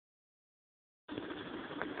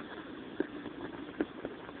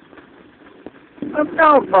of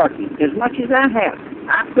dog barking as much as I have.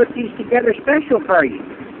 I put these together special for you.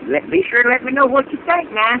 Be sure to let me know what you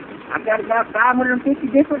think now. I've got about 550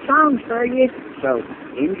 different songs for you. So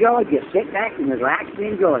enjoy. Just sit back and relax and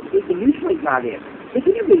enjoy. See, can you sleep by this? See,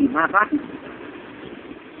 can you read my pocket?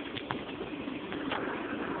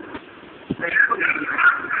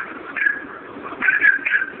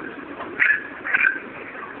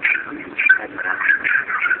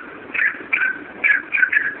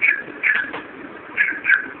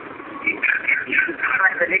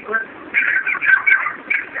 Ridiculous.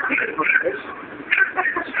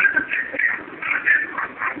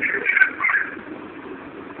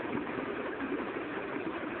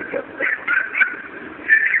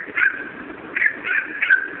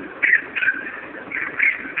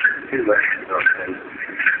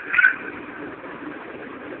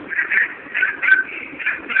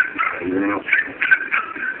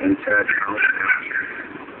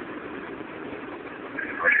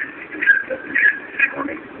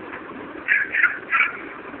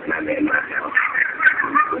 And I'm in my house.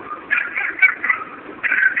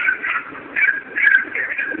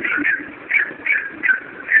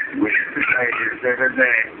 Wish the ladies every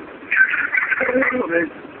day.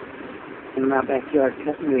 In my backyard,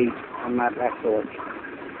 cutting weeds on my back porch.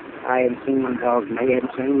 I haven't seen my dogs, and they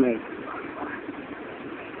haven't seen me.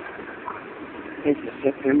 This is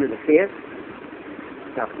September the 5th,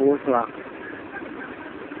 about 4 o'clock.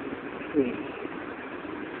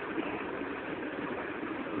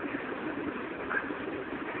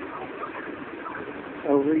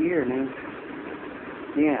 Over a year now.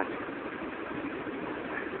 Yeah.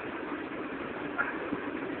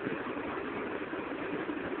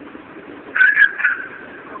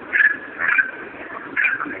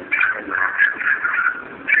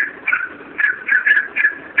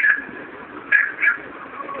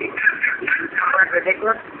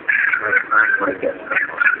 Ridiculous.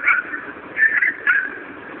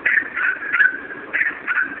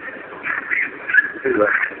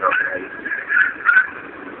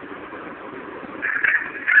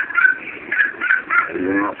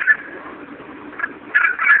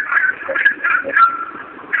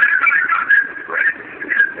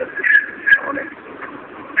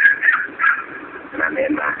 And I'm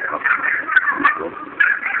in my house.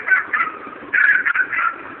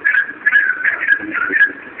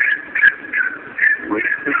 Wish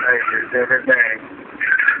the ladies every day.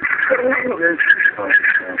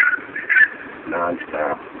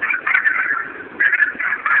 Non-stop.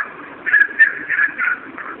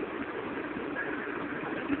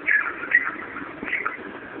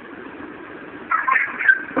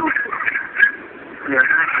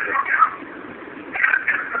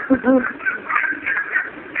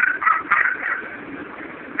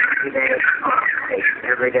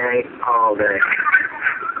 Every day, all day.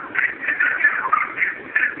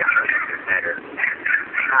 Better.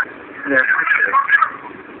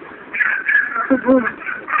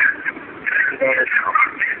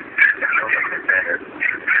 Better.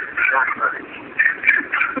 Not much.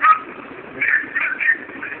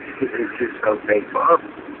 It's just so faithful.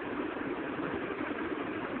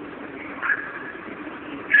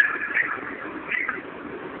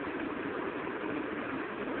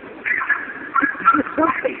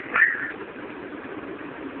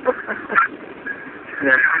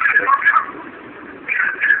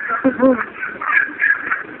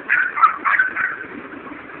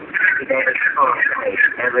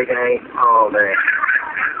 Every day, all day.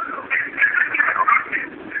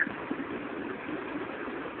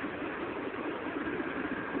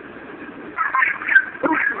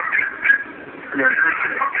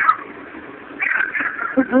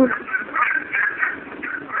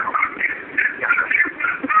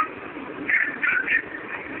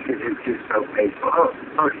 It's just so faithful.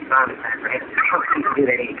 Oh, she finally found her head. Oh, she can do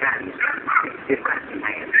that anytime. Just like the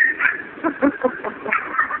man.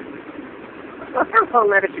 Oh,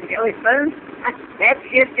 lettuce and jelly spoons. That's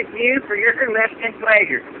just a few for your listening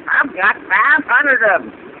pleasure. I've got 500 of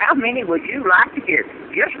them. How many would you like to hear?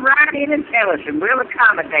 Just write in and tell us, and we'll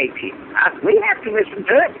accommodate you. We have to listen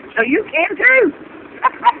to it, so you can too.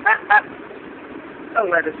 Oh,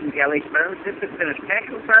 lettuce and jelly spoons, this has been a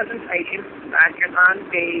special presentation by John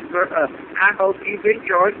Beaver. I hope you've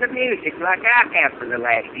enjoyed the music like I have for the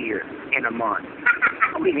last year and a month.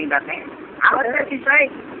 What do you mean by that? I'll let you say.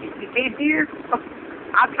 You can't hear?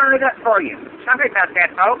 I'll turn it up for you. Sorry about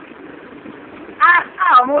that, folks. I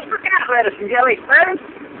almost forgot lettuce and jelly spoons.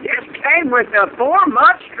 This came with a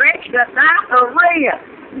 4-month stretch to diarrhea.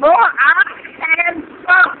 Boy, I had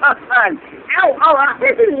fun. I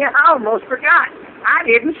almost forgot. I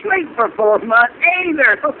didn't sleep for 4 months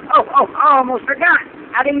either. I almost forgot.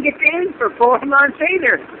 I didn't get in for 4 months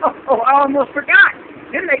either. Oh, I almost forgot.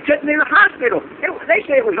 Then they took me to the hospital. They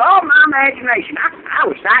said it was all my imagination. I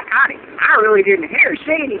was psychotic. I really didn't hear or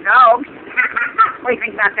see any dogs. What do you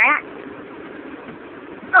think about that?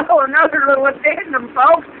 Oh, another little addendum,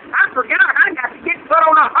 folks. I forgot I got to get put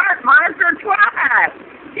on a heart monitor twice.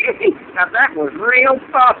 Now that was real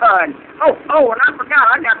fun. Oh, and I forgot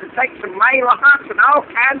I got to take some Maalox and all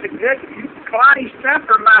kinds of good clotty stuff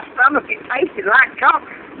for my stomach. It tasted like chalk.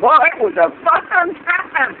 Boy, it was a fun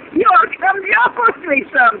time. You ought to come to your with me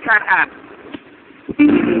sometime.